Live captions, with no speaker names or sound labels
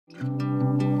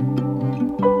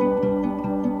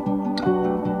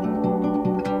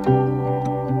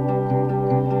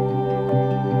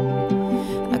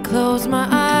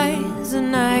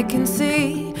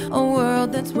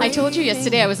told you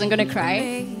yesterday I wasn't going to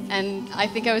cry, and I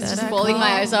think I was just bawling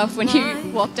my eyes off when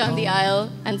you walked down the aisle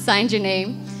and signed your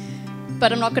name.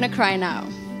 But I'm not going to cry now.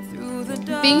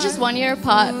 Being just 1 year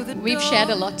apart, we've shared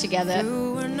a lot together.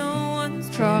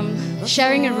 From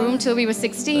sharing a room till we were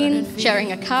 16,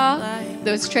 sharing a car,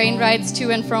 those train rides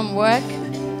to and from work.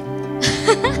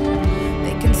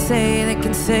 They can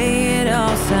say it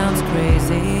all sounds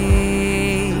crazy.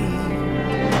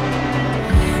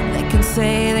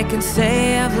 They can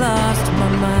say I've lost my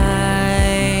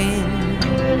mind.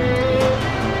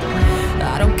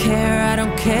 I don't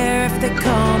care if they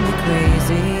call me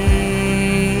crazy.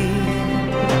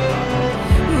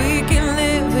 We can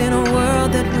live in a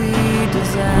world that we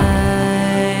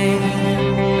design.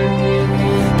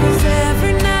 'Cause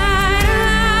every night I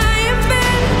lie in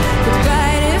bed, the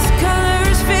brightest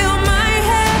colors fill my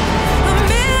head. A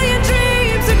million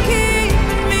dreams are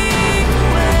keeping me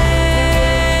awake.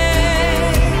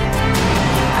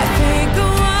 I think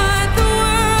of what the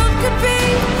world could be.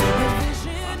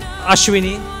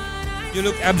 Ashweni, you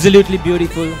look absolutely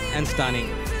beautiful and stunning.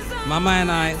 Mama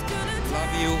and I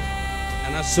love you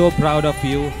and are so proud of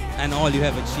you and all you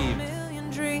have achieved. A million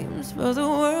dreams for the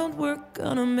world we're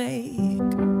gonna make.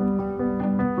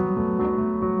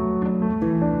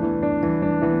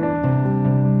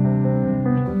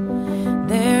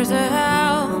 There's a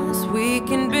house we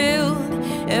can build.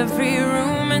 Every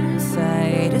room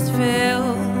inside is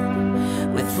filled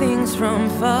with things from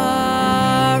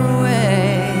far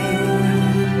away.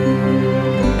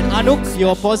 Anuk,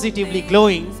 you're positively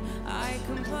glowing.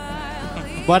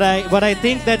 But I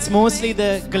think that's mostly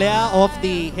the glare of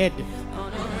the head.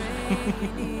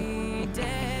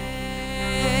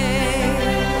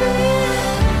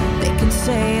 They can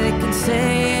say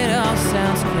it all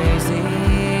sounds crazy.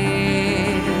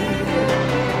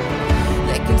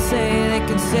 They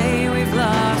can say we've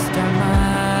lost our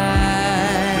minds.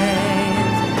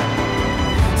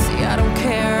 See, I don't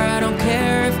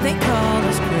care if they call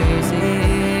us crazy.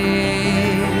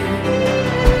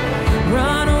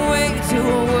 Run away to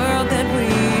a world that we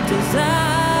desire.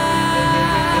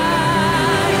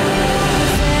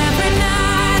 Every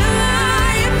night I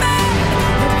lie in bed,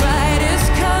 the brightest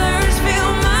colors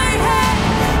fill my head.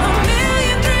 A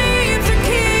million dreams are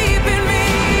keeping me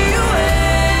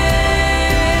awake.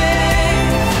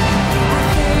 I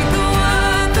think of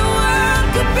what the world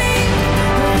could be,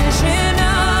 a vision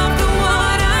of the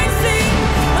one I see.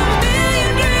 A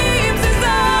million dreams is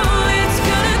all it's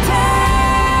gonna take.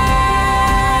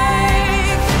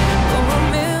 Oh, a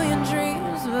million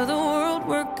dreams for the world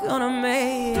we're gonna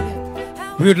make.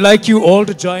 We would like you all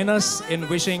to join us in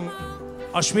wishing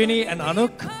Ashweni and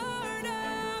Anuk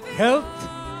health,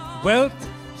 wealth,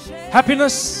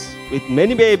 happiness, with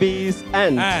many babies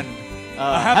and and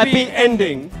a happy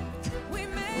ending. We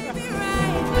may be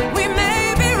right, we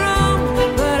may be wrong,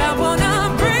 but I wanna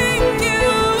bring you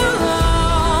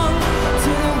along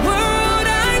to the world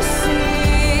I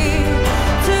see,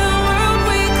 to the world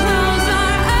we close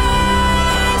our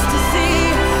eyes to see.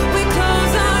 We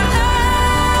close our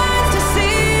eyes to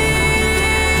see.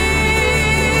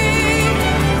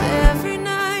 Every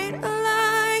night I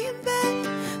lie in bed,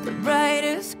 the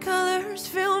brightest colors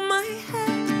fill my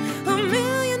head. A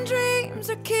million dreams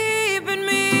are keeping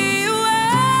me awake.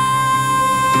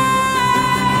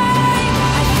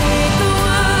 I think of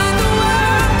what the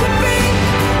world could be,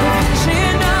 a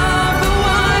vision of the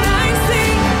one I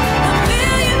see. A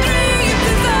million dreams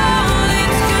is all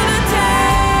it's gonna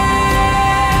take.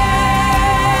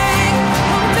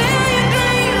 A million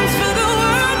dreams for the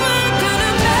world we're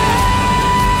gonna make.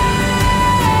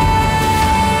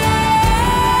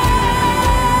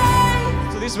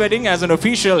 So this wedding has an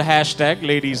official hashtag,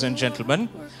 ladies and gentlemen.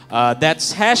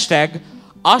 That's hashtag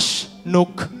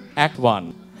Ashnuk Act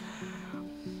 1.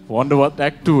 Wonder what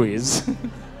Act 2 is.